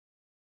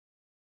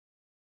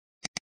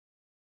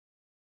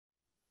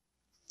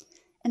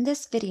In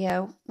this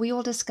video, we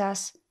will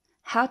discuss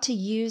how to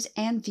use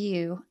and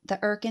view the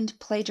Urkund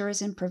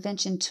Plagiarism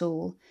Prevention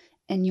tool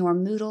in your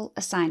Moodle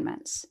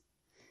assignments.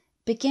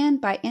 Begin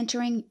by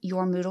entering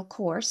your Moodle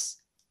course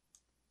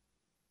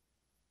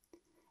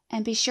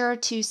and be sure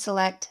to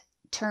select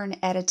Turn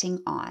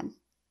Editing On.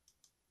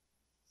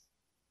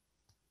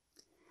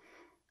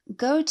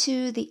 Go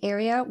to the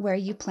area where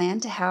you plan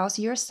to house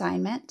your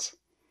assignment,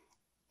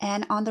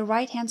 and on the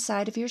right-hand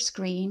side of your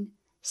screen,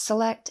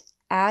 select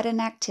Add an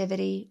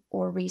activity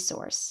or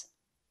resource.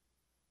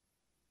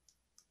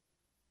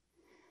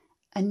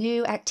 A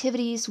new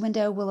activities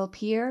window will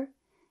appear,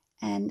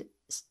 and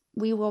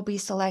we will be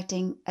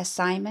selecting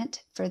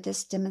Assignment for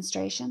this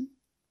demonstration.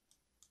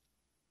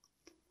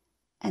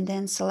 And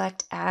then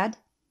select Add.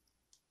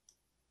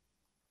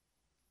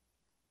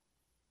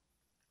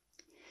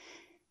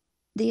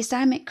 The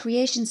assignment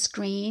creation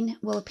screen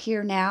will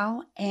appear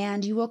now,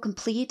 and you will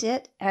complete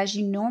it as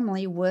you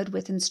normally would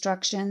with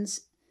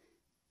instructions,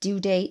 due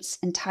dates,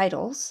 and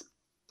titles.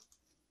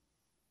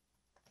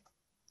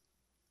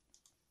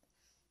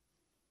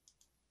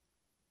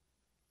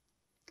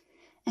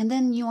 And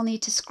then you will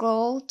need to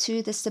scroll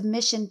to the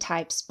Submission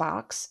Types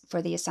box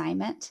for the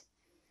assignment.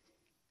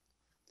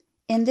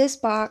 In this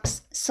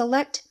box,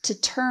 select to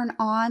turn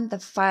on the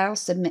File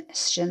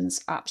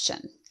Submissions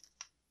option.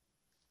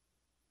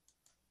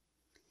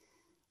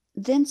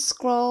 Then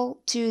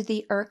scroll to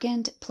the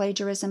Urkund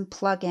Plagiarism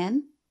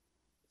plugin,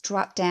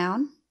 drop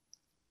down.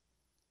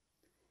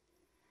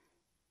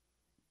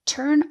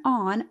 Turn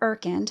on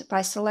Urkund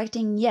by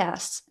selecting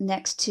Yes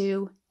next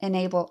to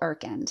Enable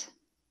Urkund.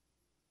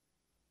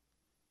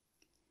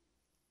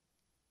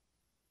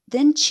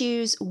 Then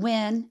choose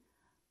when,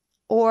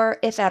 or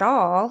if at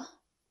all,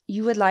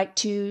 you would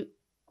like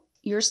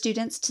your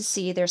students to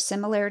see their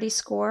similarity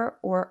score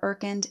or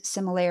Urkund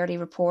similarity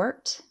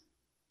report.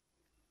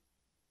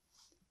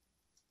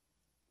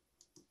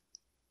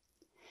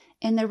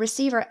 In the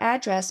receiver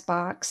address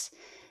box,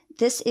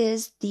 this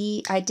is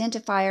the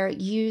identifier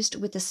used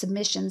with the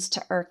submissions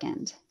to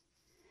Urkund.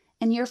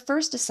 In your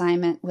first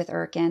assignment with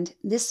Urkund,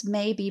 this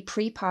may be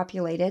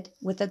pre-populated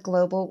with a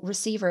global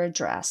receiver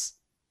address,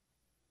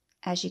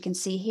 as you can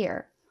see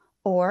here,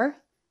 or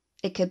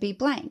it could be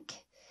blank.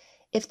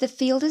 If the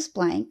field is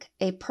blank,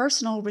 a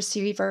personal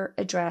receiver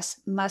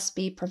address must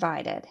be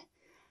provided.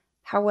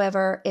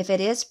 However, if it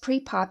is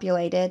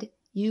pre-populated,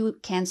 you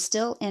can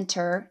still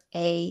enter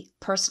a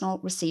personal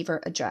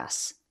receiver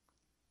address.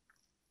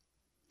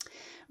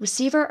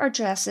 Receiver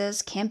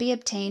addresses can be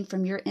obtained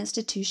from your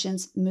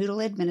institution's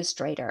Moodle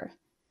administrator.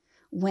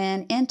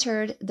 When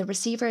entered, the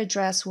receiver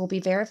address will be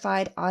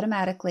verified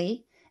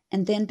automatically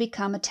and then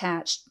become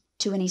attached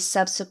to any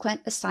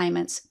subsequent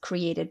assignments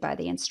created by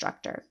the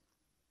instructor.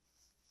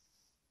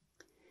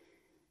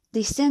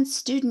 The Send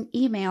Student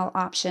Email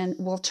option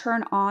will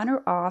turn on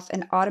or off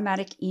an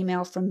automatic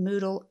email from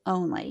Moodle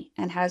only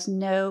and has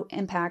no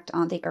impact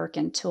on the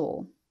Urkund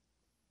tool.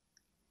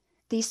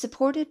 The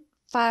supported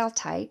file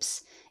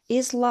types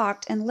is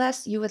locked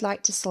unless you would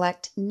like to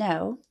select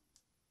No,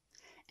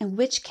 in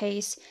which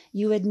case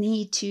you would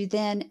need to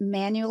then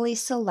manually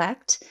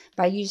select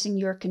by using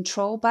your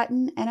control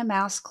button and a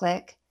mouse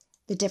click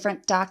the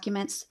different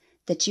documents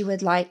that you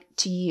would like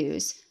to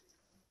use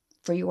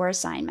for your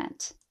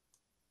assignment.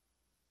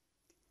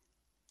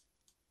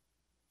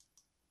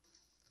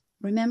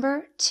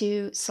 Remember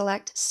to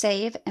select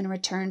Save and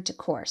Return to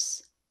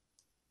Course.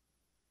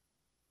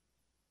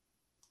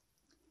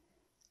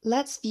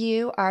 Let's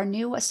view our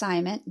new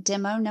assignment,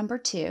 Demo Number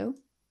 2,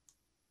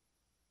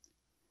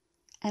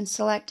 and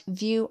select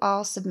View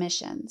All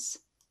Submissions.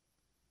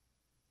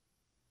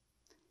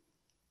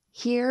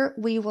 Here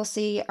we will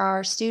see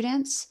our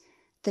students,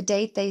 the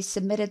date they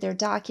submitted their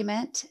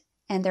document,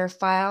 and their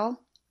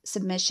file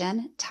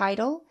submission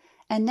title,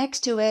 and next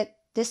to it,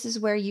 this is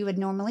where you would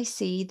normally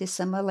see the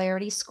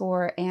similarity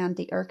score and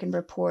the Urkund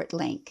report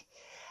link.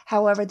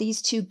 However,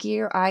 these two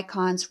gear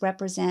icons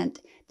represent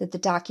that the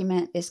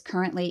document is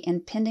currently in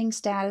pending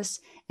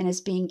status and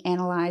is being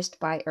analyzed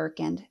by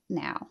Urkund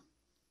now.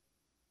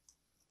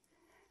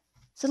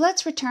 So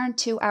let's return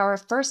to our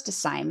first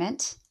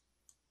assignment,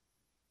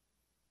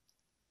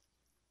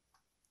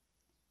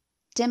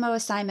 Demo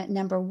Assignment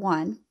Number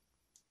 1.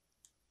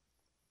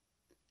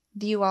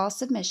 View All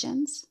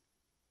Submissions.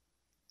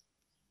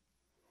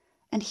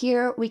 And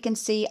here we can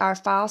see our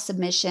file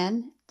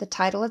submission, the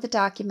title of the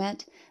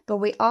document, but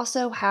we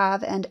also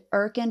have an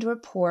Urkund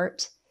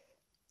report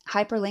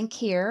hyperlink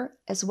here,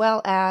 as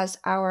well as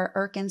our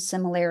Urkund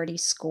similarity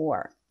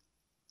score.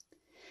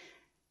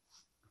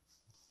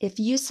 If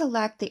you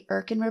select the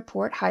Urkund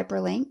report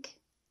hyperlink,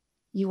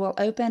 you will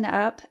open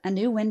up a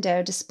new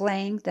window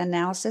displaying the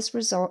analysis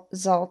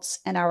results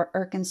in our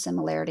Urkund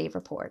similarity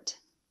report.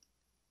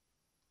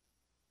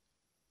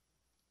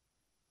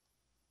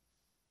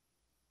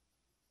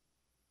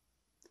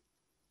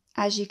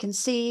 As you can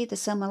see, the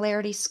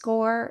similarity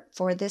score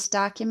for this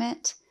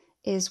document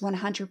is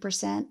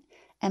 100%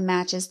 and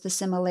matches the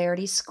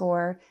similarity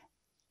score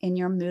in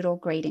your Moodle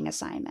grading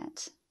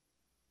assignment.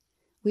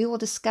 We will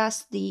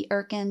discuss the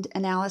Urkund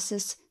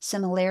Analysis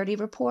Similarity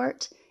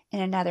Report in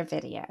another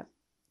video.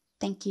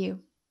 Thank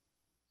you.